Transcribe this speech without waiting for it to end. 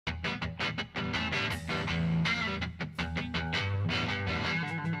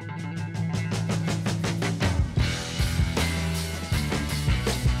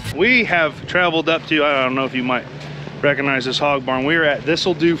We have traveled up to, I don't know if you might recognize this hog barn. We're at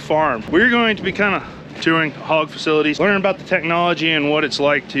This'll Do Farm. We're going to be kind of touring hog facilities, learning about the technology and what it's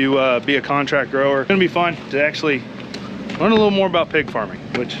like to be a contract grower. It's gonna be fun to actually learn a little more about pig farming,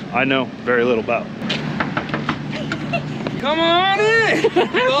 which I know very little about. Come on in.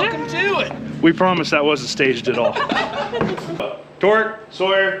 Welcome to it. We promise that wasn't staged at all. Torque,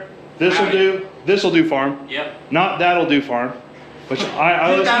 Sawyer, This'll Do Farm. Yep. Not That'll Do Farm, which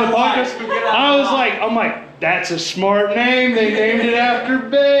I listened to the podcast. I'm like, that's a smart name. They named it after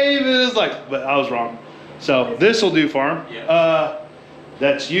Babe. It was like, but I was wrong. So This'll Do Farm. Yep.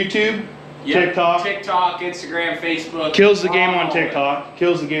 That's YouTube, yep. TikTok. TikTok, Instagram, Facebook. Kills the game on TikTok.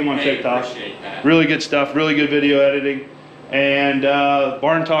 Kills the game on TikTok. Appreciate that. Really good stuff. Really good video editing. And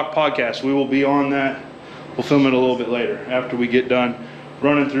Barn Talk podcast. We will be on that. We'll film it a little bit later after we get done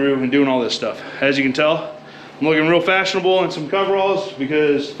running through and doing all this stuff. As you can tell, I'm looking real fashionable in some coveralls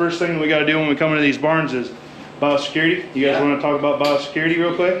because first thing we got to do when we come into these barns is biosecurity. You guys want to talk about biosecurity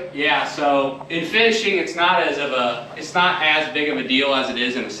real quick? Yeah, so in finishing, it's not as big of a deal as it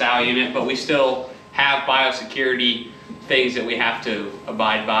is in a sow unit, but we still have biosecurity things that we have to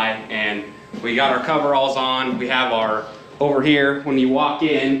abide by. And we got our coveralls on. We have our, over here, when you walk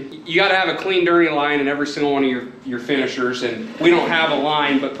in, you got to have a clean dirty line in every single one of your finishers. And we don't have a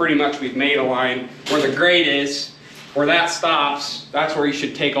line, but pretty much we've made a line where the grate is, where that stops. That's where you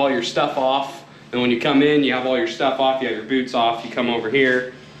should take all your stuff off. And when you come in, you have all your stuff off, you have your boots off, you come over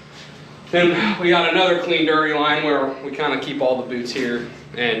here. Then we got another clean dirty line where we kind of keep all the boots here,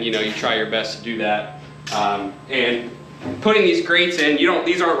 and you know, you try your best to do that. And putting these grates in,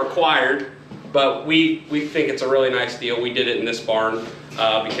 these aren't required, but we think it's a really nice deal. We did it in this barn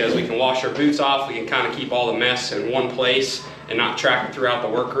because we can wash our boots off, we can kind of keep all the mess in one place and not track it throughout the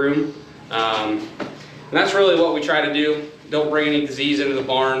workroom. And that's really what we try to do. Don't bring any disease into the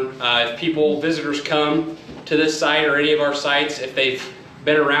barn. If visitors come to this site or any of our sites, if they've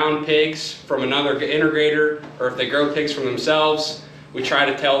been around pigs from another integrator or if they grow pigs from themselves, we try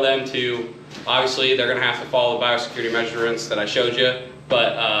to tell them to, obviously they're gonna have to follow the biosecurity measurements that I showed you,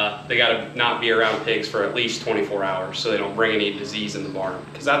 but they gotta not be around pigs for at least 24 hours so they don't bring any disease in the barn.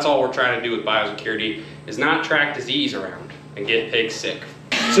 Because that's all we're trying to do with biosecurity, is not track disease around and get pigs sick.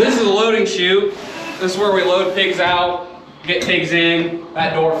 So this is a loading chute. This is where we load pigs out, get pigs in.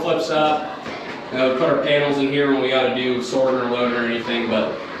 That door flips up. We put our panels in here when we got to do sorting or loading or anything.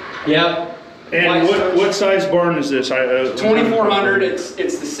 But yeah. And what size barn is this? 2400. It's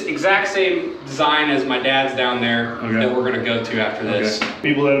the exact same design as my dad's down there that we're gonna go to after this. Okay.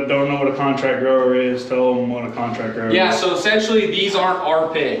 People that don't know what a contract grower is, tell them what a contract grower is. Yeah. So essentially, these aren't our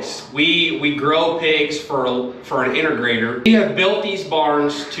pigs. We grow pigs for an integrator. We have built these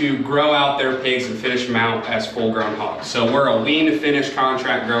barns to grow out their pigs and finish them out as full-grown hogs. So we're a wean to finish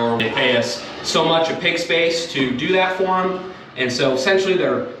contract grower. They pay us so much a pig space to do that for them, and so essentially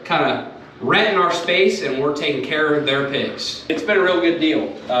they're kind of renting our space and we're taking care of their pigs. It's been a real good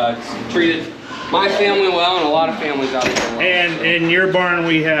deal. It's treated my family well and a lot of families out there well. And in your barn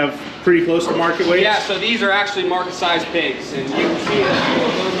we have pretty close to market weight? Yeah, so these are actually market sized pigs, and you can see that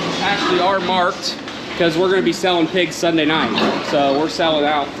those actually are marked because we're going to be selling pigs Sunday night. So we're selling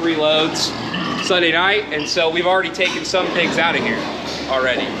out 3 loads Sunday night, and so we've already taken some pigs out of here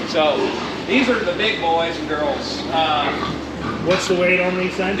already. So these are the big boys and girls. What's the weight on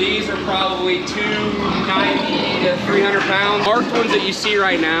these things? These are probably 290 to 300 pounds. Marked ones that you see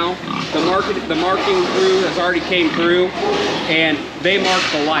right now, the marking crew has already came through and they mark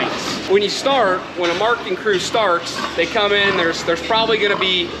the lights. When a marking crew starts, they come in, there's probably gonna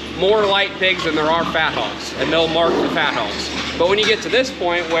be more light pigs than there are fat hogs, and they'll mark the fat hogs. But when you get to this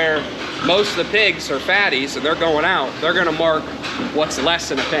point where most of the pigs are fatties and they're going out, they're gonna mark what's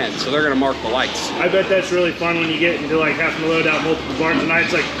less in a pen, so they're gonna mark the lights. I bet that's really fun when you get into like having to load out multiple barns a night.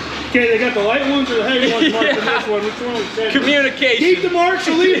 It's like, okay, they got the light ones or the heavy ones marked in this one. Which one we said? Communication. Keep the marks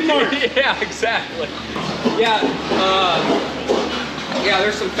or leave the marks. Yeah, exactly. Yeah, yeah,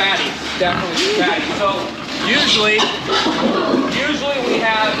 there's some fatties, definitely some fatties. So usually we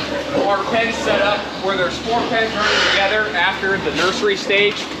have our pens set up where there's 4 pens running together after the nursery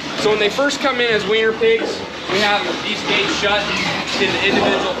stage. So when they first come in as wiener pigs, we have these gates shut in the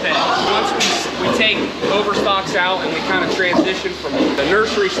individual pens. Once we take overstocks out and we kind of transition from the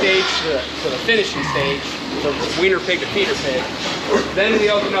nursery stage to the finishing stage, from wiener pig to feeder pig, then we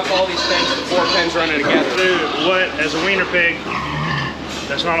open up all these pens, the 4 pens running together. Dude, as a wiener pig,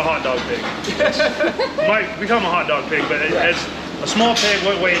 that's not a hot dog pig. Might become a hot dog pig, but as a small pig,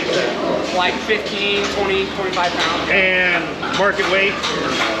 what weight is that? Like 15, 20, 25 pounds. And market weight?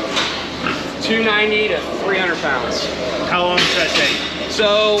 290 to 300 pounds. How long does that take?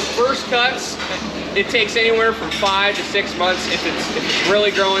 So first cuts, it takes anywhere from 5 to 6 months. If it's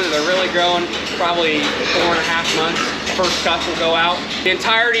really growing, they're really growing, probably 4.5 months. First cuts will go out. The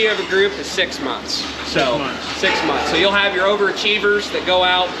entirety of a group is 6 months. So 6 months. So you'll have your overachievers that go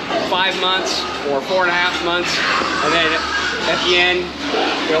out 5 months or 4.5 months, and then at the end,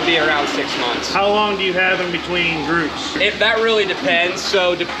 it'll be around 6 months. How long do you have in between groups? That really depends.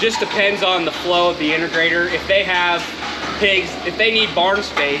 So just depends on the flow of the integrator. If they have pigs, if they need barn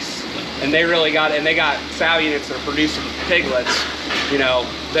space, and they got sow units that are producing piglets, you know,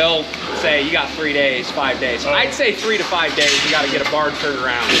 they'll say you got 3 days, 5 days. I'd say 3 to 5 days. You got to get a barn turned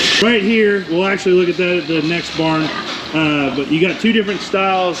around. Right here, we'll actually look at that at the next barn. But you got 2 different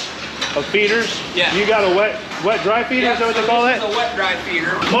styles of feeders. Yeah. You got a wet dry feeder. Yeah, is that what so they call this that? is a wet dry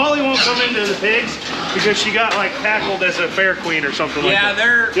feeder. Molly won't come into the pigs because she got like tackled as a fair queen or something like that.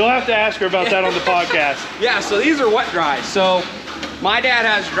 Yeah, you'll have to ask her about that on the podcast. Yeah, so these are wet dry. So my dad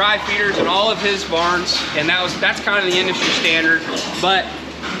has dry feeders in all of his barns, and that's kind of the industry standard. But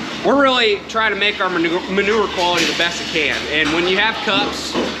we're really trying to make our manure quality the best it can. And when you have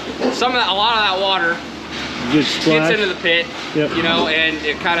cups, a lot of that water gets into the pit, you know, and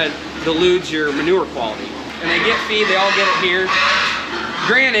it kind of dilutes your manure quality. And they get feed, they all get it here.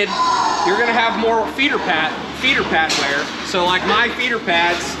 Granted, you're gonna have more feeder pad wear. So like my feeder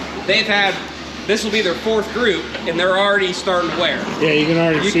pads, this will be their 4th group, and they're already starting to wear. Yeah, you can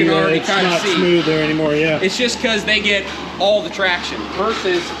already see that it's not smooth there anymore, yeah. It's just because they get all the traction.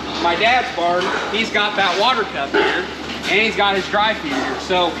 Versus my dad's barn, he's got that water cup here, and he's got his dry feeder here.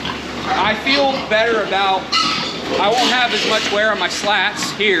 So I feel better about, I won't have as much wear on my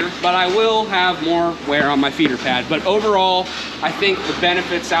slats here, but I will have more wear on my feeder pad. But overall, I think the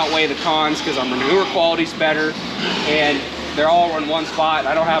benefits outweigh the cons because our manure quality's better, and they're all in one spot.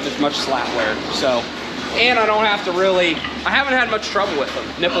 I don't have as much slat wear. So, and I don't have to I haven't had much trouble with them,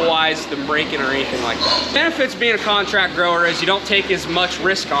 nipple-wise, them breaking or anything like that. Benefits being a contract grower is you don't take as much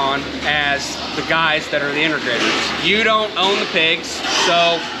risk on as the guys that are the integrators. You don't own the pigs,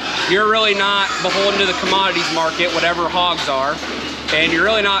 so you're really not beholden to the commodities market, whatever hogs are, and you're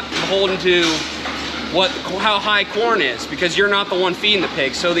really not beholden to how high corn is because you're not the one feeding the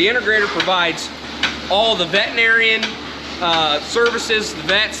pigs. So the integrator provides all the veterinarian services. The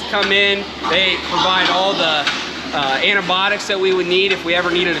vets come in, they provide all the antibiotics that we would need if we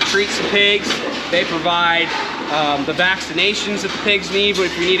ever needed to treat some pigs. They provide the vaccinations that the pigs need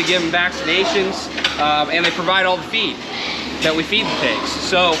if we need to give them vaccinations, and they provide all the feed that we feed the pigs.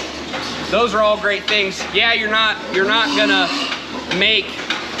 So those are all great things. Yeah, you're not gonna make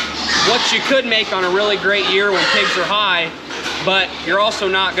what you could make on a really great year when pigs are high, but you're also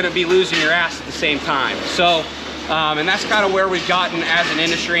not gonna be losing your ass at the same time. So and that's kind of where we've gotten as an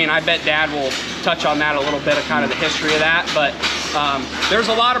industry, and I bet Dad will touch on that a little bit of kind of the history of that. But there's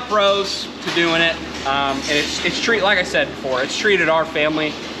a lot of pros to doing it, and it's like I said before, it's treated our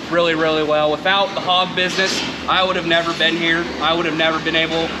family really, really well. Without the hog business, I would have never been here. I would have never been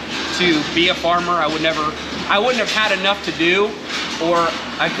able to be a farmer. I wouldn't have had enough to do, or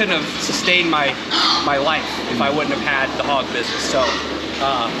I couldn't have sustained my life if I wouldn't have had the hog business. So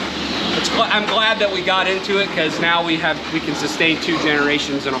I'm glad that we got into it because now we can sustain 2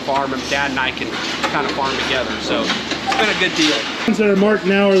 generations in a farm, and Dad and I can kind of farm together. So it's been a good deal. The ones that are marked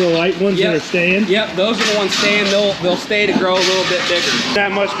now are the light ones that are staying? Yep, those are the ones staying. They'll stay to grow a little bit bigger.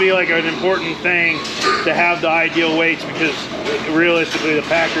 That must be like an important thing to have the ideal weights, because realistically the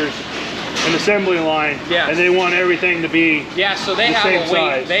packers an assembly line, and they want everything to be so they have a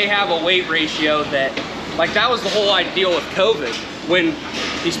weight. They have a weight ratio that, like, that was the whole idea with COVID. When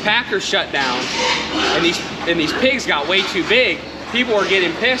these packers shut down and these pigs got way too big, people were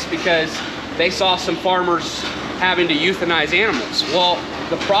getting pissed because they saw some farmers having to euthanize animals. Well,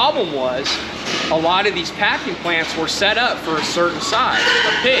 the problem was a lot of these packing plants were set up for a certain size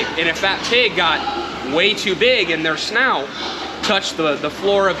of pig, and if that pig got way too big and their snout touched the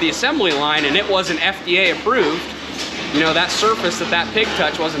floor of the assembly line and it wasn't FDA approved, you know, that surface that pig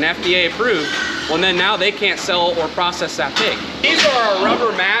touched wasn't FDA approved, well then now they can't sell or process that pig. These are our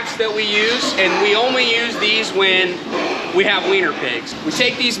rubber mats that we use, and we only use these when we have wiener pigs. We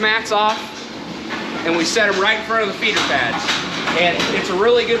take these mats off and we set them right in front of the feeder pads. And it's a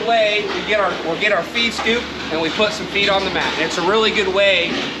really good way to we'll get our feed scoop and we put some feed on the mat. And it's a really good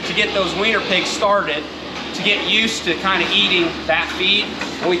way to get those wiener pigs started, to get used to kind of eating that feed.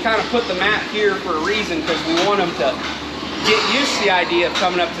 And we kind of put the mat here for a reason, because we want them to get used to the idea of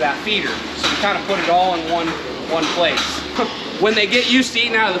coming up to that feeder. So we kind of put it all in one place. When they get used to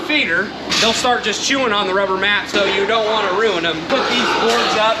eating out of the feeder, they'll start just chewing on the rubber mat, so you don't want to ruin them. Put these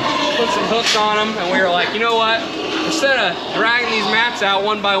boards up, put some hooks on them, and we were like, you know what? instead of dragging these mats out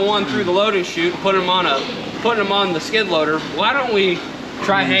one by one through the loading chute, putting them on the skid loader, why don't we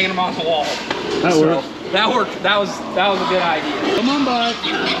try hanging them on the wall? That worked. That worked. That was a good idea. Come on, bud.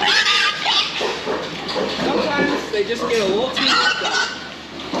 Sometimes they just get a little too hooked up.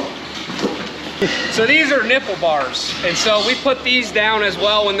 So these are nipple bars, and so we put these down as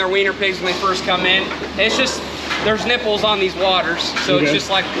well when they're wiener pigs when they first come in. It's just there's nipples on these waters, so it's just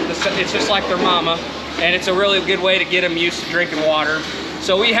like their mama, and it's a really good way to get them used to drinking water.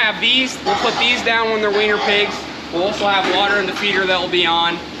 So we have these. We'll put these down when they're wiener pigs. We'll also have water in the feeder that will be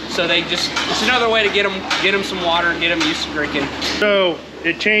on. So it's another way to get them some water and get them used to drinking. So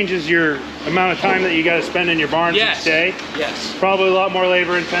it changes your amount of time that you got to spend in your barns each day? Yes. Probably a lot more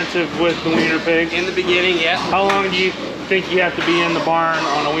labor intensive with the wiener pigs? In the beginning, yeah. How long do you think you have to be in the barn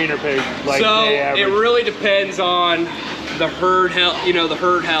on a wiener pig? Like so it really depends on the herd health, the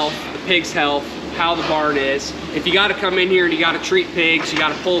herd health, the pig's health, how the barn is. If you got to come in here and you got to treat pigs, you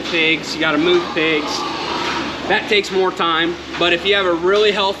got to pull pigs, you got to move pigs, that takes more time. But if you have a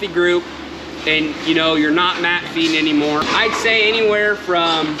really healthy group and you're not mat feeding anymore, I'd say anywhere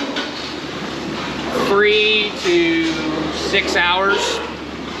from 3 to 6 hours,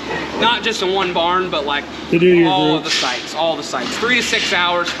 not just in one barn, but like all of the sites, 3 to 6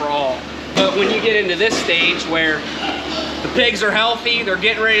 hours for all. But when you get into this stage where the pigs are healthy, they're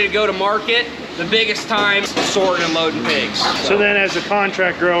getting ready to go to market, the biggest time is sorting and loading pigs. So then as a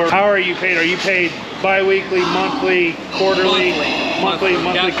contract grower, how are you paid? Are you paid bi-weekly, monthly, quarterly? Monthly,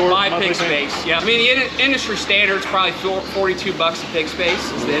 quarterly? By pig space, yeah. I mean, the industry standard is probably 42 bucks a pig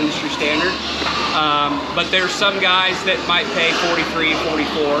space is the industry standard. But there's some guys that might pay 43,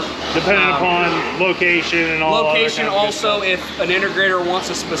 44. Depending upon location and all that. Location also, if an integrator wants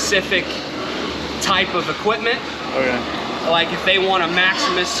a specific type of equipment. Okay. Like if they want a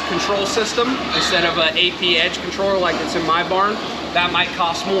Maximus control system instead of an AP edge controller like it's in my barn, that might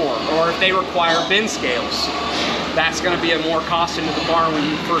cost more. Or if they require bin scales, that's going to be a more cost into the barn when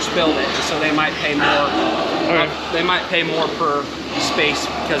you first build it. So they might pay more. They might pay more per space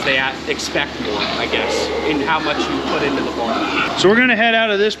because they expect more, I guess, in how much you put into the barn. So we're going to head out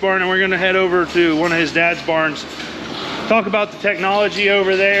of this barn and we're going to head over to one of his dad's barns, talk about the technology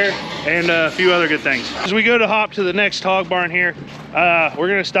over there and a few other good things. As we go to hop to the next hog barn here, we're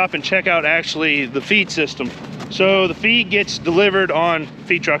going to stop and check out actually the feed system. So the feed gets delivered on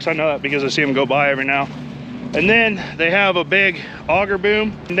feed trucks. I know that because I see them go by every now. And then they have a big auger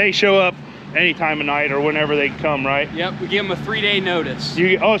boom and they show up any time of night or whenever they come, right? Yep, we give them a 3-day notice. So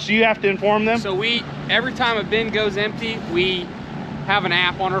you have to inform them? So every time a bin goes empty, we have an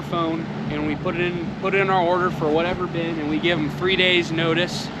app on our phone and we put it in our order for whatever bin, and we give them 3 days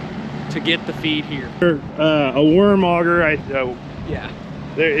notice to get the feed here. A worm auger, yeah.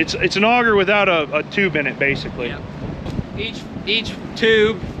 It's an auger without a tube in it, basically. Yep. Each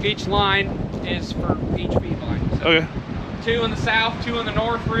tube, each line is for each feed line. So okay. 2 in the south, 2 in the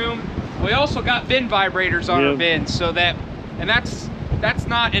north room. We also got bin vibrators on our bins, so that's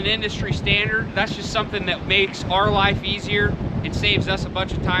not an industry standard. That's just something that makes our life easier. It saves us a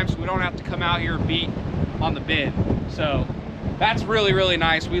bunch of time so we don't have to come out here and beat on the bin. So that's really, really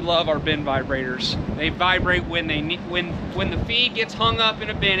nice. We love our bin vibrators. They vibrate when the feed gets hung up in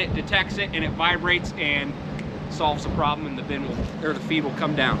a bin, it detects it and it vibrates and solves the problem, and the feed will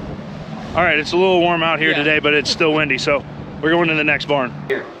come down. All right, it's a little warm out here today, but it's still windy, so we're going to the next barn.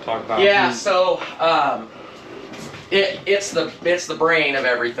 Here, talk about so it's the brain of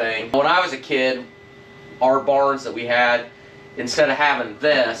everything. When I was a kid, our barns that we had, instead of having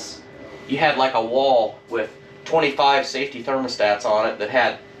this, you had like a wall with 25 safety thermostats on it that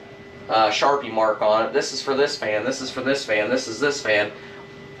had a Sharpie mark on it. This is for this fan, this is for this fan, this is this fan.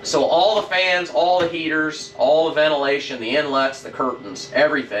 So all the fans, all the heaters, all the ventilation, the inlets, the curtains,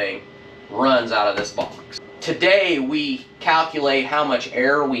 everything runs out of this box. Today we calculate how much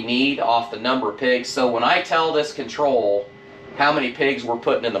air we need off the number of pigs. So when I tell this control how many pigs we're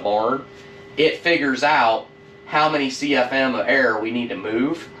putting in the barn, it figures out how many CFM of air we need to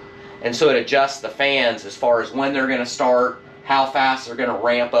move. And so it adjusts the fans as far as when they're going to start, how fast they're going to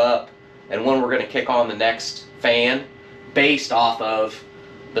ramp up, and when we're going to kick on the next fan based off of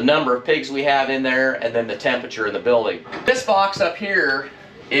the number of pigs we have in there and then the temperature in the building. This box up here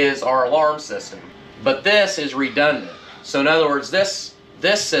is our alarm system, but this is redundant. So in other words, this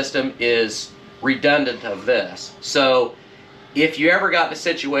system is redundant of this. So if you ever got in a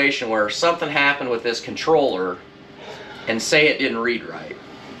situation where something happened with this controller and say it didn't read right,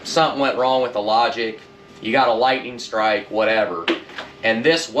 something went wrong with the logic, you got a lightning strike, whatever, and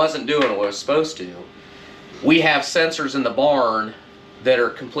this wasn't doing what it was supposed to, we have sensors in the barn that are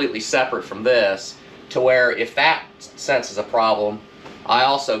completely separate from this, to where if that senses a problem, I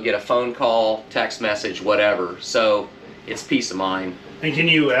also get a phone call, text message, whatever. So it's peace of mind. And can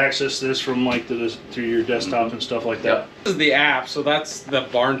you access this from like through your desktop and stuff like that? Yep. This is the app, so that's the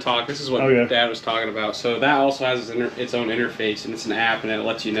Barn Talk. This is what Dad was talking about. So that also has its own interface, and it's an app, and it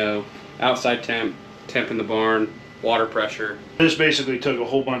lets you know outside temp in the barn, water pressure. This basically took a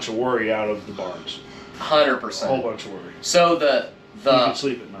whole bunch of worry out of the barns. 100%. A whole bunch of worry. So you can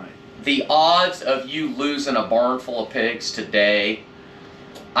sleep at night. The odds of you losing a barn full of pigs today,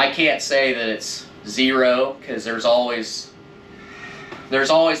 I can't say that it's 0, because there's always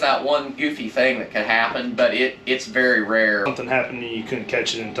that one goofy thing that can happen, but it's very rare. Something happened and you couldn't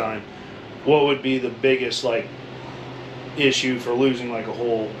catch it in time. What would be the biggest like issue for losing like a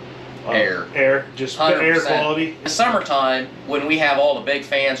whole air, just 100%. Air quality? In the summertime, when we have all the big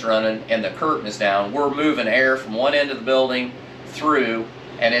fans running and the curtain is down, we're moving air from one end of the building through,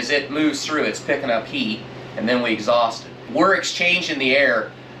 and as it moves through, it's picking up heat, and then we exhaust it. We're exchanging the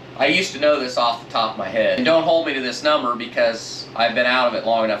air. I used to know this off the top of my head. And don't hold me to this number because I've been out of it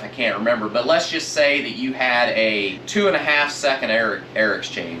long enough I can't remember, but let's just say that you had a 2.5 second air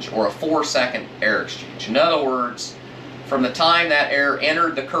exchange or a 4 second air exchange. In other words, from the time that air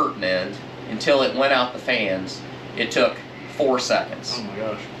entered the curtain end until it went out the fans, it took 4 seconds. Oh my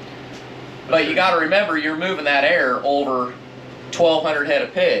gosh. But you got to remember, you're moving that air over 1,200 head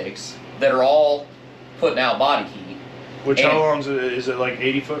of pigs that are all putting out body heat. Which, how long is it? Is it like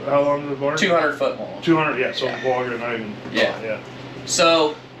 80 foot? How long is the barn? 200 foot long. 200, yeah, so longer than I even thought, yeah.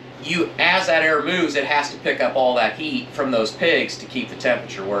 So, as that air moves, it has to pick up all that heat from those pigs to keep the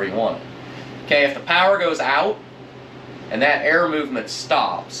temperature where you want it. Okay, if the power goes out and that air movement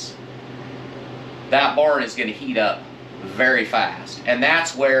stops, that barn is going to heat up very fast. And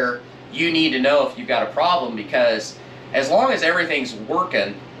that's where you need to know if you've got a problem, because as long as everything's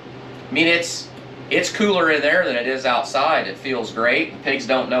working, I mean, it's cooler in there than it is outside. It feels great. The pigs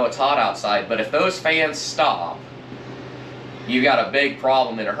don't know it's hot outside. But if those fans stop, you got a big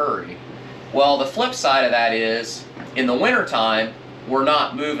problem in a hurry. Well, the flip side of that is, in the wintertime, we're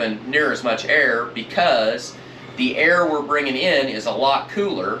not moving near as much air because the air we're bringing in is a lot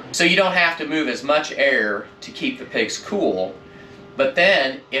cooler. So you don't have to move as much air to keep the pigs cool. But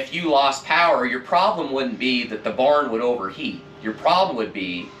then, if you lost power, your problem wouldn't be that the barn would overheat. Your problem would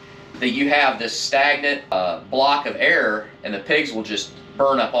be that you have this stagnant block of air and the pigs will just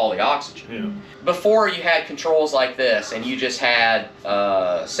burn up all the oxygen. Yeah. Before you had controls like this and you just had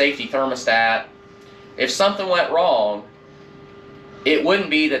safety thermostat, if something went wrong, it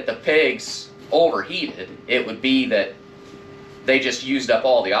wouldn't be that the pigs overheated, it would be that they just used up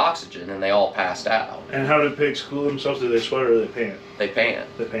all the oxygen and they all passed out. And how do pigs cool themselves? Do they sweat or do they pant? They pant.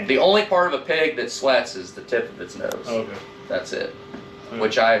 They pant. The only part of a pig that sweats is the tip of its nose. Oh, okay. That's it.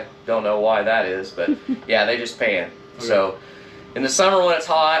 Which I don't know why that is, but yeah, they just pant. Okay. So in the summer when it's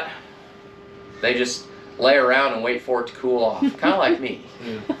hot, they just lay around and wait for it to cool off. Kind of like me.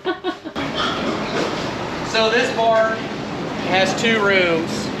 Yeah. So this barn has 2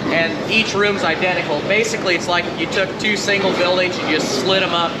 rooms, and each room's identical. Basically, it's like if you took 2 single buildings and you just slid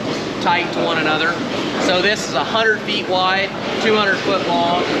them up tight to one another. So this is 100 feet wide, 200 foot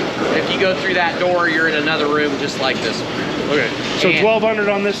long. If you go through that door, you're in another room just like this one. Okay, so 1,200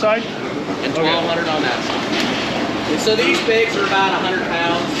 on this side? And 1,200 on that side. And so these pigs are about 100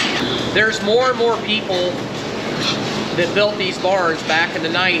 pounds. There's more and more people that built these barns back in the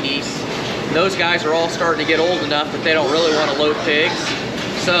 90s. Those guys are all starting to get old enough that they don't really want to load pigs.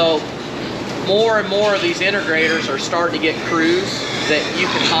 So more and more of these integrators are starting to get crews that you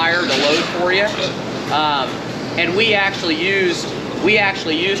can hire to load for you. And we actually used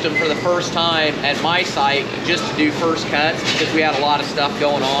them for the first time at my site just to do first cuts because we had a lot of stuff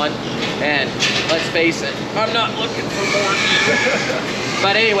going on. And let's face it, I'm not looking for more.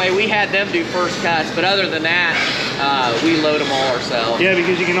 But anyway, we had them do first cuts. But other than that, we load them all ourselves. Yeah,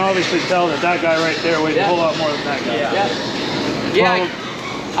 because you can obviously tell that that guy right there weighs a whole lot more than that guy. Yeah.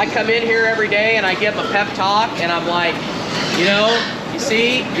 I come in here every day and I give them a pep talk, and I'm like, you know, you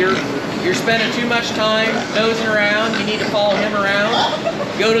see, you're spending too much time nosing around. You need to follow him around.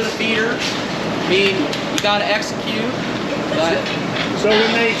 Go to the feeder. I mean, you got to execute. But so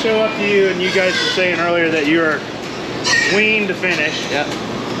when they show up to you, and you guys were saying earlier that you're weaned to finish. Yep.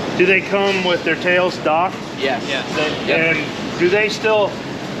 Do they come with their tails docked? Yes. And do they still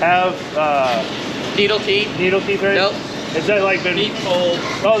have needle teeth? Needle teeth, right? Nope. Is that like been pulled?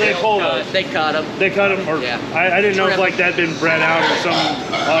 Oh, they pulled them. They cut them. They cut them, or yeah. I didn't know if like that'd been bred out or some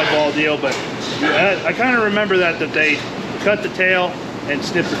oddball deal, but I kind of remember that they cut the tail and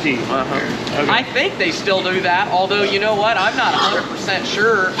snip the teeth. Uh-huh. Okay. I think they still do that, although you know what? I'm not 100%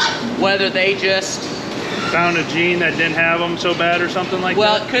 sure whether they just found a gene that didn't have them so bad or something like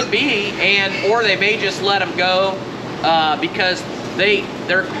Well, that? it could be, or they may just let them go because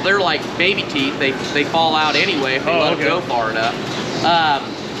they're like baby teeth. They fall out anyway if they let them go far enough.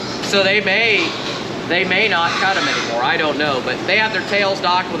 So they may not cut them anymore. I don't know, but they have their tails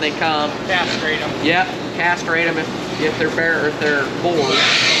docked when they come. Castrate them. Yep, castrate them if they're bare or if they're bored.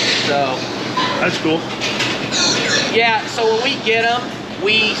 So That's cool. yeah. So when we get them,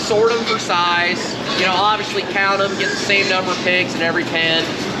 we sort them for size. You know, obviously count them, get the same number of pigs in every pen.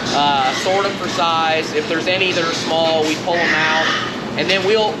 Sort them for size. If there's any that are small, we pull them out, and then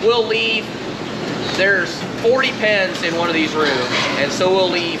we'll leave. There's 40 pens in one of these rooms, and so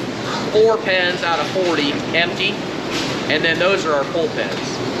we'll leave 4 pens out of 40 empty, and then those are our full pens.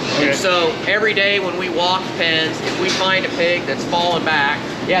 Okay. And so every day when we walk pens, if we find a pig that's fallen back,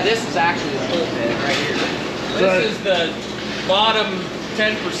 yeah, this is actually the full pen right here. This is the bottom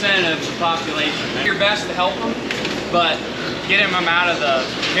 10% of the population. Do your best to help them, but getting them out of the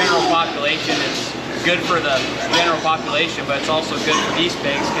general population is good for the general population, but it's also good for these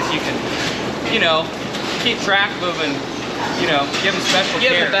pigs because you can, you know, keep track of them and, you know, give them special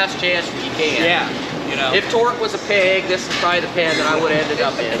care. Give them the best chance that you can. Yeah, you know. If Torque was a pig, this is probably the pen that I would have ended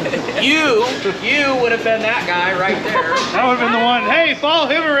up in. You would have been that guy right there. That would have been the one. Hey, follow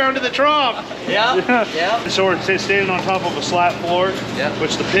him around to the trough. Yep, yep. So we're standing on top of a slat floor, Yep.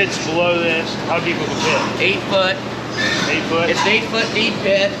 which the pit's below this. How deep of a pit? 8 foot. 8 foot. It's an 8 foot deep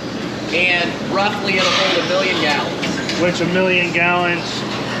pit, and roughly it'll hold 1 million gallons. Which 1 million gallons,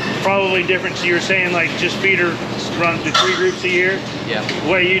 probably different. So you're saying like just feeder run through 3 groups a year? Yeah. The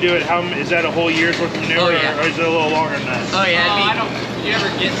way you do it, how is that a whole year's worth of manure, Oh, yeah. or is it a little longer than that? Oh yeah. You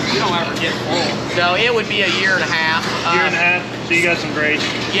don't ever get full. So it would be a year and a half. Year and a half. So you got some grace.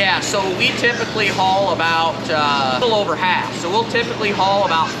 Yeah. So we typically haul about a little over half. So we'll typically haul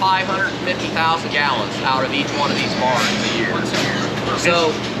about 550,000 gallons out of each one of these barns a year.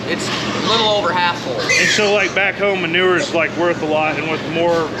 So it's a little over half full. And so like back home, manure is like worth a lot, and with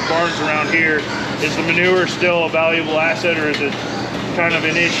more barns around here, is the manure still a valuable asset, or is it kind of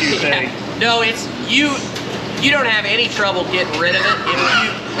an issue thing? No, it's you don't have any trouble getting rid of it.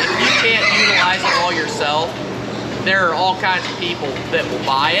 If you can't utilize it all yourself, there are all kinds of people that will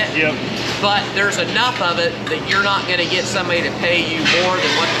buy it. Yep. But there's enough of it that you're not going to get somebody to pay you more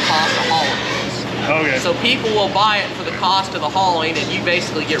than what the cost of hauling is. Okay. So people will buy it for the cost of the hauling, and you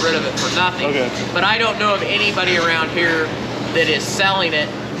basically get rid of it for nothing. Okay. But I don't know of anybody around here that is selling it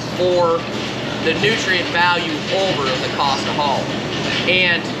for the nutrient value over the cost of haul.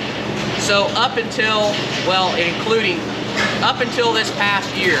 And so up until, well, including up until this past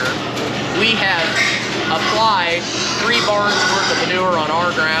year, we have applied 3 barns worth of manure on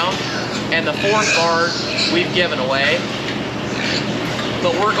our ground, and the 4th barn we've given away.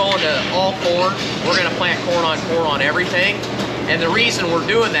 But we're going to all corn. We're going to plant corn on everything. And the reason we're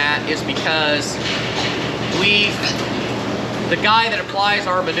doing that is because the guy that applies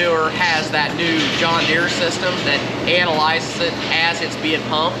our manure has that new John Deere system that analyzes it as it's being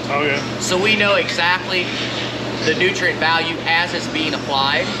pumped. Okay. So we know exactly the nutrient value as it's being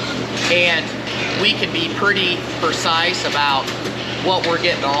applied, and we can be pretty precise about what we're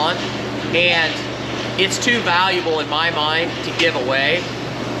getting on. And it's too valuable in my mind to give away,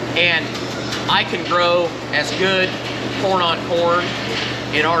 and I can grow as good corn on corn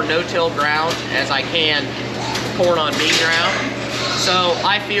in our no-till ground as I can corn on bean ground. So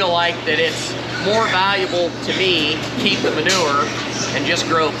I feel like that it's more valuable to me to keep the manure and just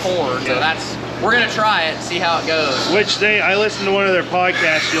grow corn. So we're gonna try it and see how it goes. Which I listened to one of their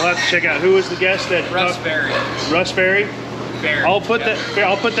podcasts. You'll have to check out. Who was the guest that? Russ Berry. Russ Berry. I'll put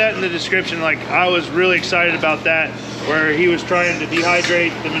that in the description. Like, I was really excited about that, where he was trying to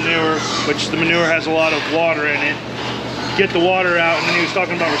dehydrate the manure, which the manure has a lot of water in it. Get the water out, and then he was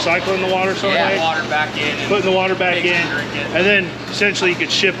talking about recycling the water sort of way. Water back in. Putting the water back in, and then essentially you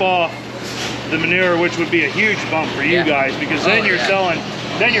could ship off the manure, which would be a huge bump for you guys, because then you're selling.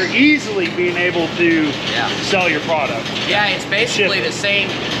 Then you're easily being able to sell your product. Yeah, it's basically the same.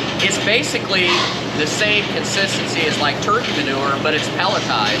 It's basically the same consistency as like turkey manure, but it's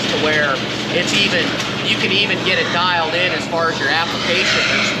pelletized to where it's even, you can even get it dialed in as far as your application.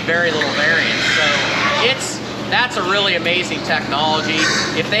 There's very little variance. So that's a really amazing technology.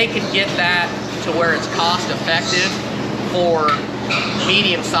 If they can get that to where it's cost effective for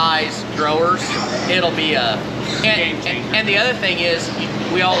medium-sized growers, it'll be a and the other thing is,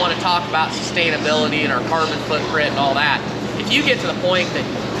 we all want to talk about sustainability and our carbon footprint and all that. If you get to the point that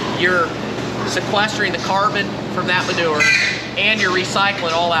you're sequestering the carbon from that manure and you're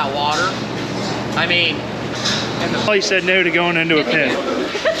recycling all that water, I mean, He said no to going into a pit.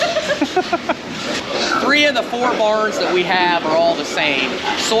 3 of the 4 barns that we have are all the same.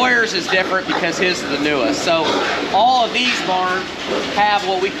 Sawyer's is different because his is the newest. So all of these barns have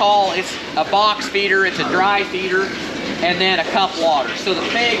what we call, it's a box feeder, it's a dry feeder, and then a cup water. So the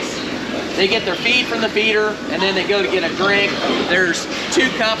pigs, they get their feed from the feeder, and then they go to get a drink. There's 2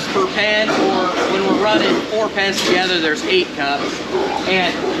 cups per pen, or when we're running 4 pens together, there's 8 cups.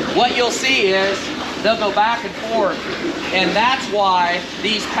 And what you'll see is they'll go back and forth, and that's why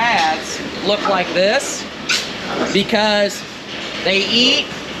these pads look like this, because they eat,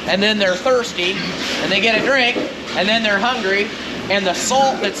 and then they're thirsty, and they get a drink, and then they're hungry, and the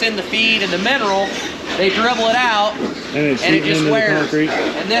salt that's in the feed and the mineral, they dribble it out, and it just wears.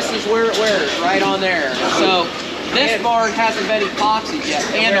 And this is where it wears, right on there. So this barn hasn't been epoxied yet,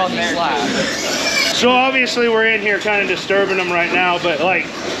 and on these slabs. So obviously we're in here kind of disturbing them right now, but like,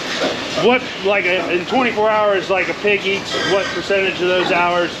 what, like in 24 hours, like a pig eats what percentage of those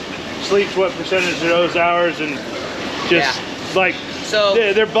hours, sleeps what percentage of those hours, and just like, so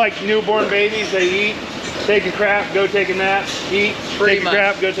they're like newborn babies. They eat, take a crap, go take a nap, eat, take a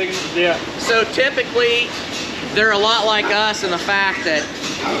crap, go take a, So typically, they're a lot like us in the fact that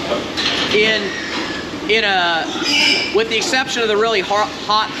with the exception of the really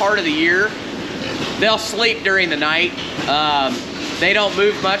hot part of the year, they'll sleep during the night. They don't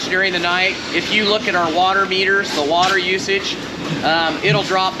move much during the night. If you look at our water meters, the water usage, it'll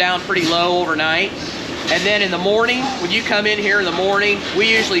drop down pretty low overnight. And then in the morning, when you come in here in the morning, we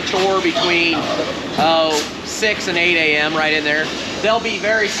usually chore between 6 and 8 a.m. right in there. They'll be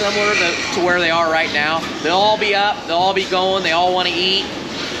very similar to where they are right now. They'll all be up, they'll all be going, they all want to eat,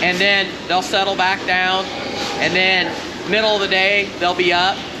 and then they'll settle back down, and then middle of the day, they'll be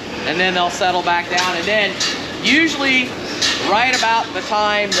up, and then they'll settle back down, and then usually right about the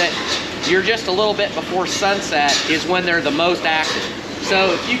time that you're just a little bit before sunset is when they're the most active.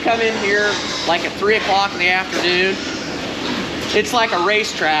 So if you come in here like at 3 o'clock in the afternoon, it's like a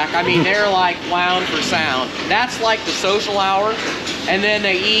racetrack. I mean, they're like wound for sound. That's like the social hour, and then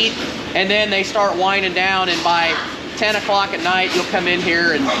they eat, and then they start winding down, and by 10 o'clock at night, you'll come in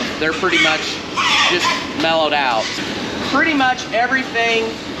here and they're pretty much just mellowed out. Pretty much everything,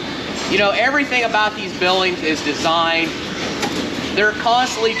 you know, everything about these buildings is designed. They're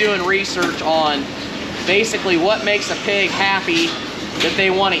constantly doing research on basically what makes a pig happy, that they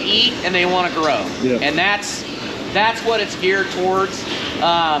want to eat and they want to grow. Yeah. And that's what it's geared towards.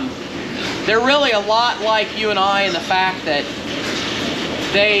 They're really a lot like you and I in the fact that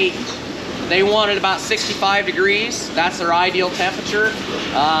they want it about 65 degrees. That's their ideal temperature.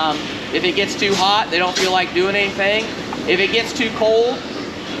 If it gets too hot, they don't feel like doing anything. If it gets too cold,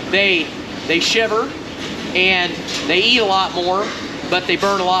 they shiver, and they eat a lot more, but they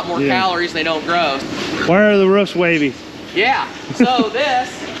burn a lot more calories, they don't grow. Why are the roofs wavy? Yeah, so this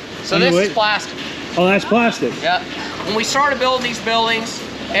is plastic. Oh, that's plastic? Yep. When we started building these buildings,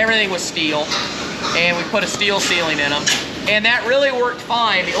 everything was steel, and we put a steel ceiling in them, and that really worked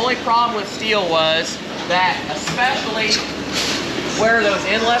fine. The only problem with steel was that, especially where those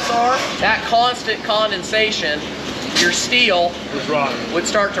inlets are, that constant condensation, your steel would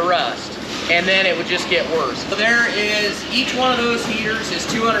start to rust, and then it would just get worse. So there is, each one of those heaters is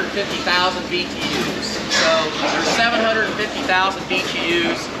 250,000 BTUs. So there's 750,000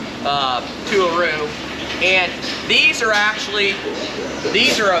 BTUs to a room. And these are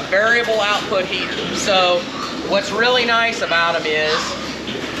a variable output heater. So what's really nice about them is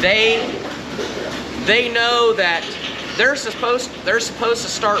they know that they're supposed to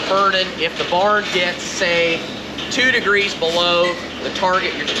start burning if the barn gets, say, 2 degrees below the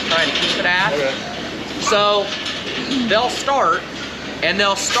target you're trying to keep it at. Okay. So they'll start, and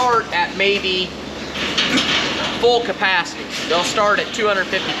they'll start at maybe full capacity. They'll start at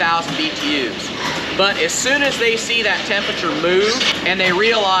 250,000 BTUs. But as soon as they see that temperature move and they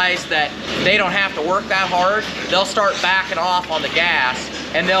realize that they don't have to work that hard, they'll start backing off on the gas,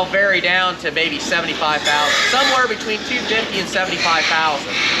 and they'll vary down to maybe 75,000, somewhere between 250 and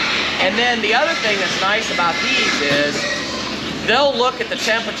 75,000. And then the other thing that's nice about these is they'll look at the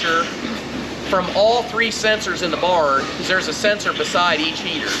temperature from all 3 sensors in the barn, because there's a sensor beside each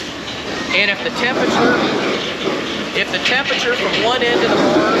heater. And if the temperature from one end of the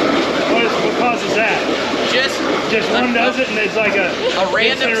barn, what causes that? Just one does it, and it's like a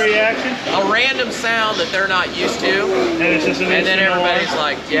random reaction. A random sound that they're not used to. And it's just an and then everybody's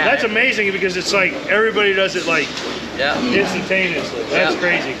like, yeah. That's amazing, because it's like everybody does it like instantaneously. That's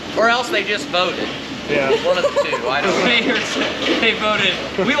crazy. Or else they just voted. Yeah. One of the two. I don't know. They voted,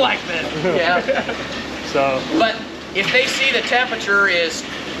 we like this. Yeah. So. But if they see the temperature is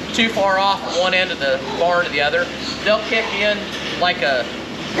too far off from one end of the barn to the other, they'll kick in like kind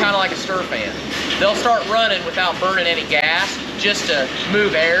of like a stir fan. they'll start running without burning any gas, just to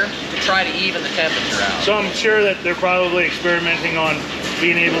move air to try to even the temperature out. So I'm sure that they're probably experimenting on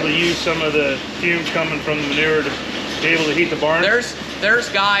being able to use some of the fumes coming from the manure to be able to heat the barn. There's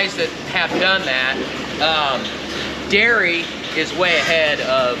guys that have done that. Dairy is way ahead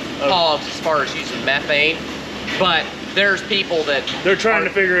of hogs as far as using methane, but there's people that they're trying to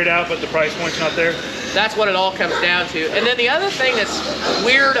figure it out, but the price point's not there. That's what it all comes down to. And then the other thing that's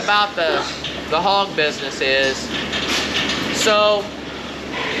weird about the hog business is, so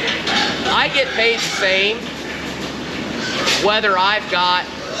I get paid the same whether I've got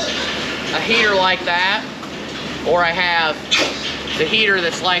a heater like that or I have the heater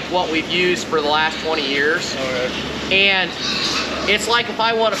that's like what we've used for the last 20 years. Okay. And it's like if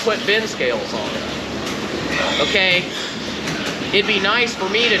I want to put bin scales on it, okay? It'd be nice for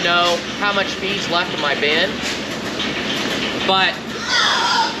me to know how much feed's left in my bin, but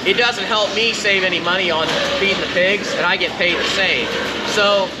it doesn't help me save any money on feeding the pigs, and I get paid the same.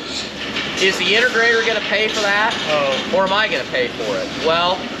 So, is the integrator gonna pay for that, or am I gonna pay for it?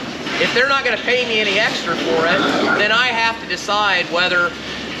 Well, if they're not gonna pay me any extra for it, then I have to decide whether,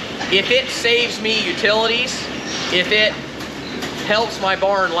 if it saves me utilities, if it helps my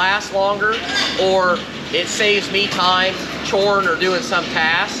barn last longer, or it saves me time choring or doing some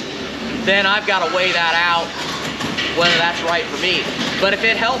task, then I've got to weigh that out, whether that's right for me. But if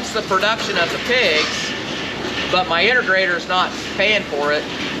it helps the production of the pigs, but my integrator's not paying for it,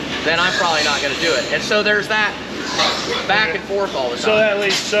 then I'm probably not going to do it. And so there's that back and forth all the time. So that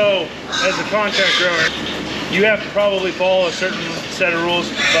leads, so as a contract grower, you have to probably follow a certain set of rules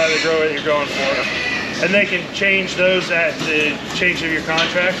by the grower that you're going for. And they can change those at the change of your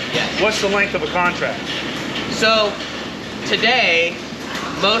contract? Yes. What's the length of a contract? So today,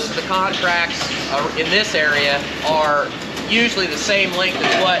 most of the contracts in this area are usually the same length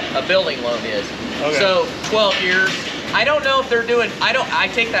as what a building loan is. Okay. So 12 years. I don't know if they're doing,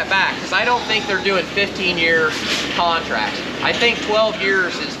 I take that back, because I don't think they're doing 15-year contracts. I think 12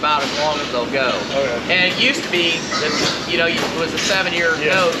 years is about as long as they'll go. Okay. And it used to be, that, you know, it was a 7-year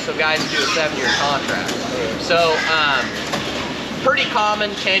note, so guys would do a 7-year contract. Okay. So, pretty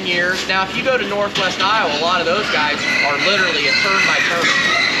common, 10 years. Now, if you go to Northwest Iowa, a lot of those guys are literally a turn by turn.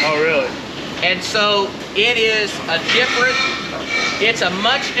 Oh, really? And so it is it's a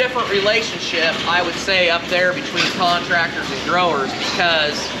much different relationship, I would say, up there between contractors and growers,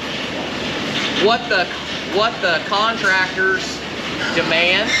 because what the contractors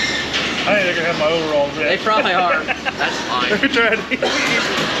demand. I think they're gonna have my overalls yet. They probably are. That's fine. They're trying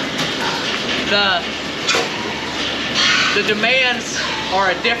The demands are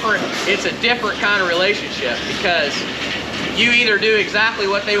it's a different kind of relationship, because you either do exactly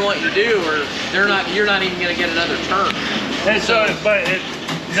what they want you to do, or you're not even going to get another turn. And so,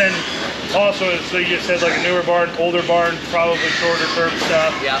 then also, so you just said like a newer barn, older barn, probably shorter term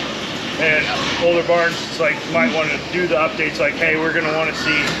stuff. Yeah. And older barns, it's like, might want to do the updates like, hey, we're going to want to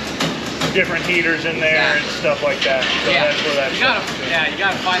see different heaters in there and stuff like that. So Yeah. that's where that's You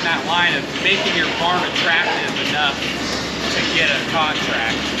gotta find that line of making your barn attractive enough to get a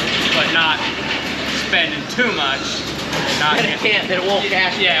contract, but not spending too much. Then it won't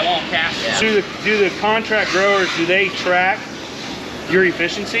cash. Yeah, it won't cash. Yeah. So do the contract growers, do they track your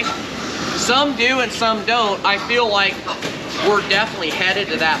efficiency? Some do and some don't. I feel like we're definitely headed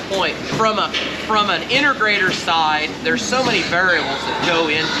to that point. From an integrator side, there's so many variables that go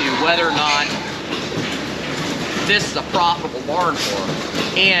into whether or not this is a profitable barn for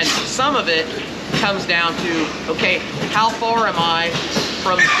them. And some of it comes down to, okay, how far am I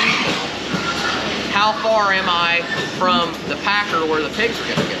from the feed mill? How far am I from the packer where the pigs are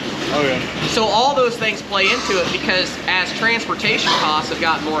gonna get? Okay. So all those things play into it, because as transportation costs have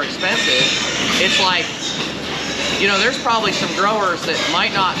gotten more expensive, it's like, you know, there's probably some growers that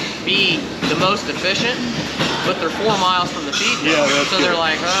might not be the most efficient, but they're 4 miles from the feed mill. Yeah, that's so good. they're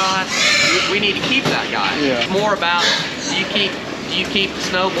like, oh, we need to keep that guy. Yeah. It's more about, do you keep the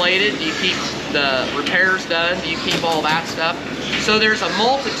snow bladed? Do you keep the repairs done? Do you keep all that stuff? So there's a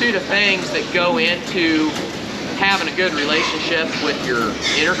multitude of things that go into having a good relationship with your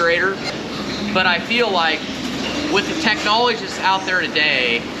integrator. But I feel like with the technology that's out there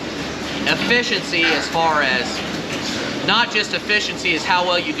today, efficiency, as far as not just efficiency as how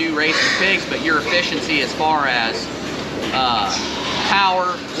well you do raising pigs, but your efficiency as far as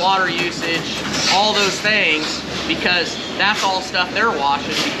power, water usage, all those things, because that's all stuff they're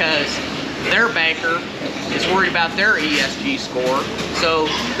watching, because their banker is worried about their ESG score. So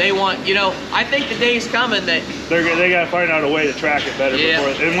they want, you know, I think the day's coming that They got to find out a way to track it better before,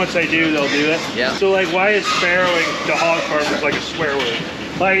 and once they do, they'll do it. Yeah. So like, why is sparrowing to hog farmers like a swear word?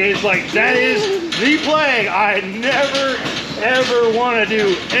 Like, it's like, that is the plague. I never, ever want to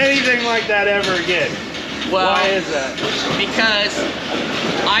do anything like that ever again. Well, why is that? Because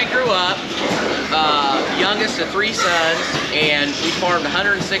I grew up youngest of 3 sons, and we farmed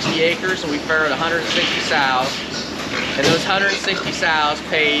 160 acres and we farrowed 160 sows. And those 160 sows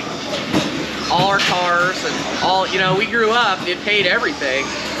paid all our cars and all, you know, we grew up, it paid everything.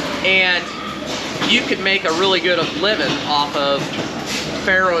 And you could make a really good living off of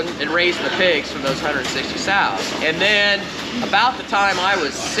farrowing and raising the pigs from those 160 sows. And then about the time I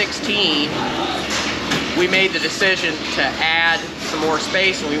was 16, we made the decision to add some more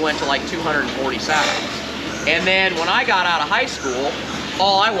space, and we went to like 240 sows. And then when I got out of high school,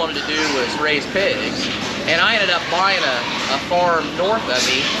 all I wanted to do was raise pigs. And I ended up buying a farm north of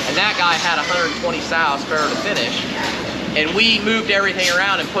me, and that guy had 120 sows farrow to finish. And we moved everything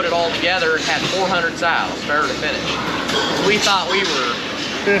around and put it all together and had 400 sows farrow to finish. We thought we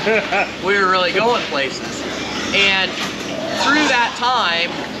were really going places. And through that time,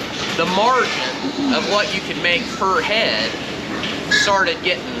 the margin of what you could make per head started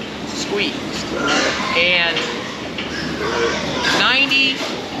getting squeezed. And 92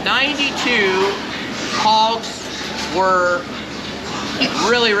 hogs were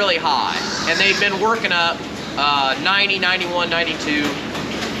really, really high. And they've been working up 90, 91, 92.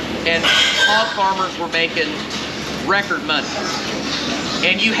 And hog farmers were making record money.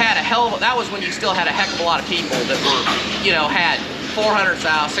 And you had a hell of a, that was when you still had a heck of a lot of people that were, you know, had 400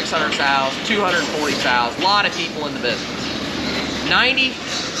 sows, 600 sows, 240 sows, a lot of people in the business.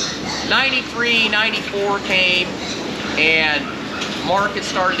 93, 94 came, and market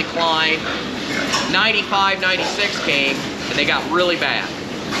started to decline. 95, 96 came, and they got really bad.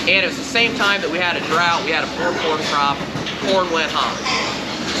 And it was the same time that we had a drought, we had a poor corn crop, corn went high.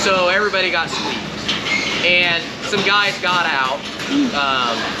 So everybody got squeezed. And some guys got out,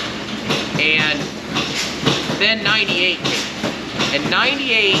 and then 98 came. And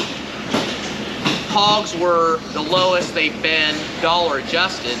 98, hogs were the lowest they've been, dollar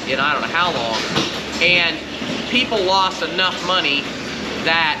adjusted, in I don't know how long. And people lost enough money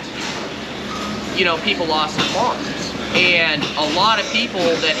that, you know, people lost their farms. And a lot of people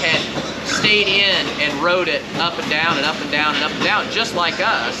that had stayed in and rode it up and down and up and down and up and down, just like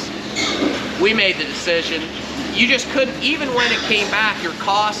us, we made the decision, you just couldn't, even when it came back, your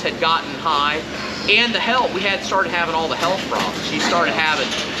costs had gotten high, and the health, we had started having all the health problems. You started having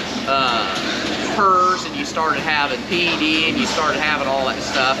PRRS, and you started having PED, and you started having all that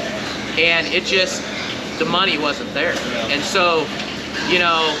stuff, and it just, the money wasn't there. And so, you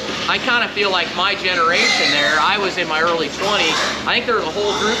know, I kind of feel like my generation there, I was in my early 20s, I think there was a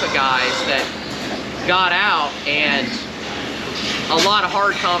whole group of guys that got out, and a lot of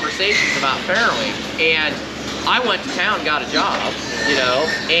hard conversations about farrowing. And I went to town and got a job, you know,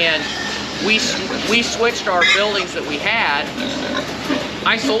 and we switched our buildings that we had.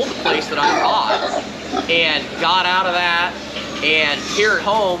 I sold the place that I bought and got out of that. And here at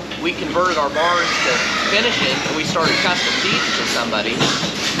home, we converted our barns to finishing, and we started custom feeds to somebody.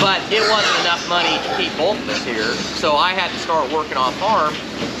 But it wasn't enough money to keep both of us here, so I had to start working on farm.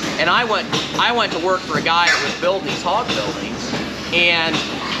 And I went to work for a guy that was building these hog buildings, and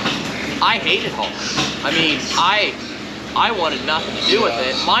I hated hogs. I mean, I wanted nothing to do with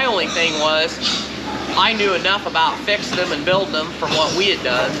it. My only thing was, I knew enough about fixing them and building them from what we had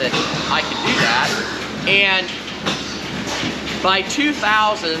done that I could do that. And by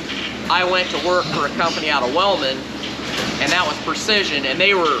 2000, I went to work for a company out of Wellman, and that was Precision, and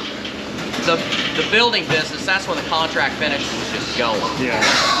they were, the building business, that's when the contract finish was just going. Yeah.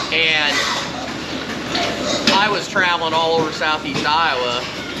 And I was traveling all over southeast Iowa,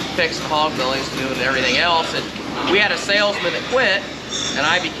 fixing hog buildings, doing everything else, and we had a salesman that quit, and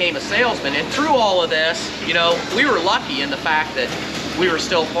I became a salesman. And through all of this, you know, we were lucky in the fact that we were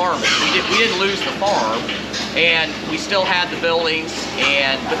still farming. We didn't lose the farm, and we still had the buildings,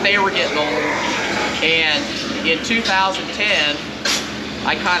 but they were getting old. And in 2010,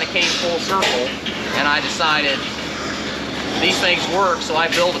 I kind of came full circle, and I decided these things work, so I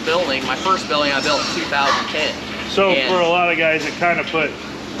built a building. My first building I built in 2010. So for a lot of guys, it kind of put a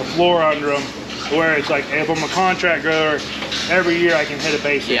floor under them, where it's like, if I'm a contract grower, every year I can hit a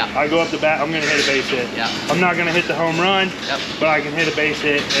base hit. Yeah. I go up the bat, I'm going to hit a base hit. Yeah. I'm not going to hit the home run, but I can hit a base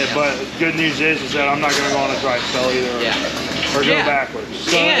hit. But good news is that I'm not going to go on a dry spell either, or go backwards.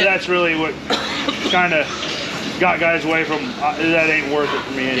 So that's really what kind of got guys away from, that ain't worth it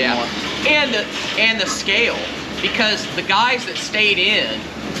for me anymore. And the scale, because the guys that stayed in,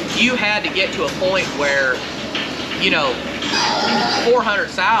 you had to get to a point where you know, 400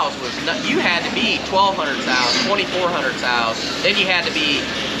 sows was, you had to be 1,200 sows, 2,400 sows, then you had to be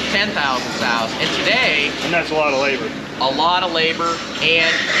 10,000 sows. And today, and that's a lot of labor. A lot of labor,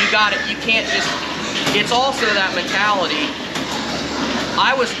 and you got it. You can't just. It's also that mentality.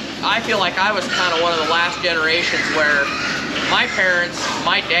 I feel like I was kind of one of the last generations where my parents,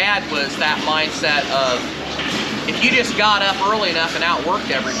 my dad was that mindset of, if you just got up early enough and outworked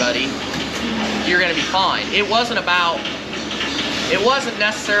everybody, you're going to be fine. It wasn't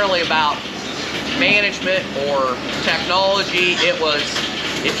necessarily about management or technology. It was,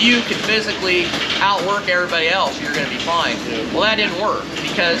 if you could physically outwork everybody else, you're going to be fine. Yeah. Well, that didn't work,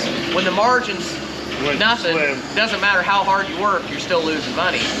 because when the margins, nothing, doesn't matter how hard you work, you're still losing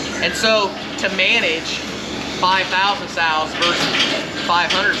money. And so to manage 5,000 sows versus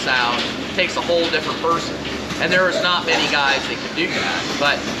 500 sows takes a whole different person. And there was not many guys that could do that.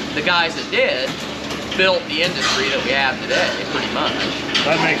 But the guys that did built the industry that we have today, pretty much.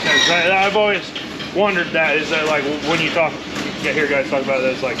 That makes sense. I've always wondered that, is that like when you talk, you hear guys talk about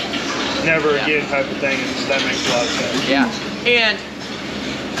this, like never again type of thing, and that makes a lot of sense. Yeah, and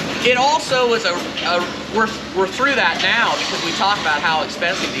it also was we're through that now, because we talk about how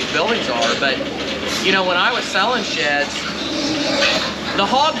expensive these buildings are. But you know, when I was selling sheds, the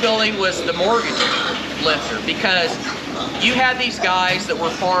hog building was the mortgage lifter, because you had these guys that were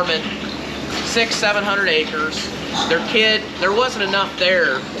farming 600-700 acres. Their kid, there wasn't enough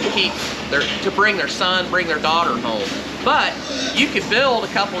there to bring their son, bring their daughter home. But you could build a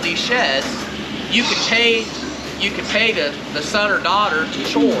couple of these sheds. You could pay the son or daughter to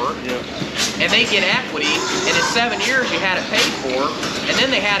chore, and they get equity, and in 7 years you had it paid for, and then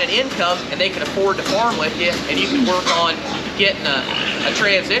they had an income, and they could afford to farm with you, and you could work on getting a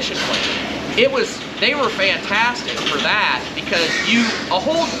transition plan. They were fantastic for that, because a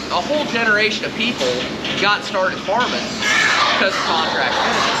whole generation of people got started farming because of contract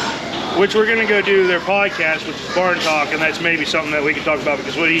management. Which we're gonna go do their podcast, which is Barn Talk, and that's maybe something that we can talk about,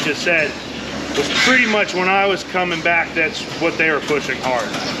 because what he just said was pretty much when I was coming back, that's what they were pushing hard,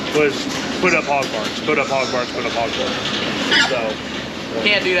 was put up hog barns, put up hog barns, put up hog barns. So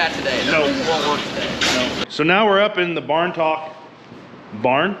can't do that today. No, it won't work today. No. So now we're up in the Barn Talk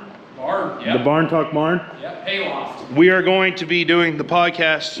barn. Yeah. The Barn Talk barn. Yeah, hayloft. We are going to be doing the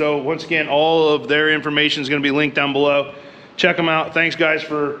podcast, so once again, all of their information is going to be linked down below. Check them out. Thanks, guys,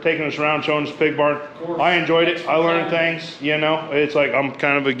 for taking us around, showing us pig barn. I enjoyed it. I learned things. You know, it's like I'm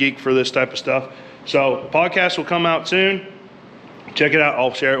kind of a geek for this type of stuff. So podcast will come out soon. Check it out.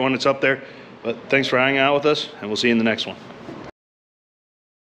 I'll share it when it's up there. But thanks for hanging out with us, and we'll see you in the next one.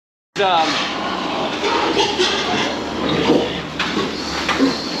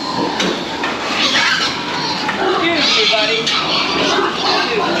 Buddy.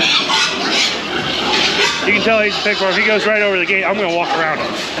 You can tell he's a pig farm. If he goes right over the gate, I'm going to walk around him.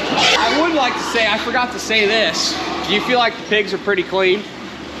 I would like to say, I forgot to say this. Do you feel like the pigs are pretty clean?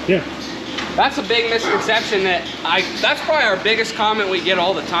 Yeah. That's a big misconception that's probably our biggest comment we get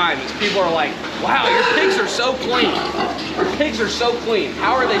all the time, is people are like, wow, your pigs are so clean. Your pigs are so clean.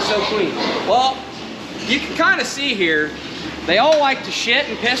 How are they so clean? Well, you can kind of see here, they all like to shit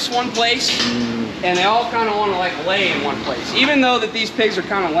and piss one place, and they all kind of want to like lay in one place. Even though that these pigs are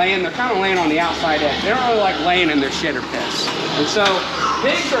kind of laying, they're kind of laying on the outside edge. They don't really like laying in their shit or piss. And so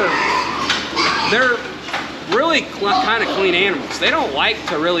pigs they're really kind of clean animals. They don't like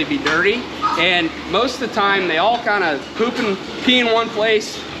to really be dirty, and most of the time they all kind of poop and pee in one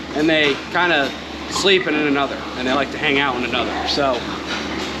place, and they kind of sleep in another, and they like to hang out in another. So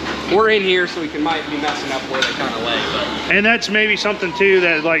we're in here, so we might be messing up where they kind of lay. But. And that's maybe something too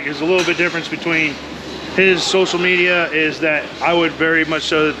that like is a little bit difference between his social media, is that I would very much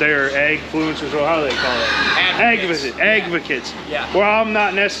so that they're egg influencers, or how do they call it? Advocates. Yeah. Well, I'm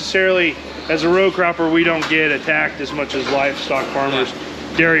not necessarily, as a row cropper, we don't get attacked as much as livestock farmers,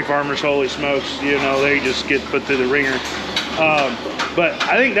 dairy farmers, holy smokes, you know, they just get put through the ringer. But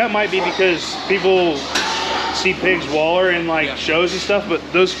I think that might be because people see pigs waller in like shows and stuff, but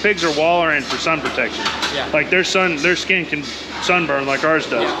those pigs are wallering for sun protection. Yeah. Like their skin can sunburn like ours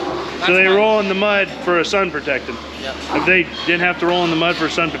does. Yeah. So they roll in the mud for a sun protectant. Yep. If they didn't have to roll in the mud for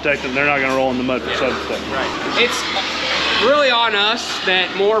sun protectant, they're not going to roll in the mud for sun protectant. Right. It's really on us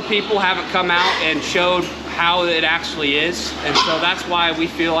that more people haven't come out and showed how it actually is, and so that's why we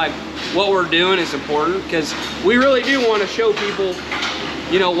feel like what we're doing is important, because we really do want to show people,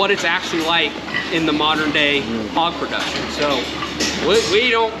 you know, what it's actually like in the modern day hog production. So we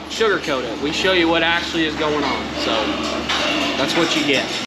don't sugarcoat it. We show you what actually is going on. So that's what you get.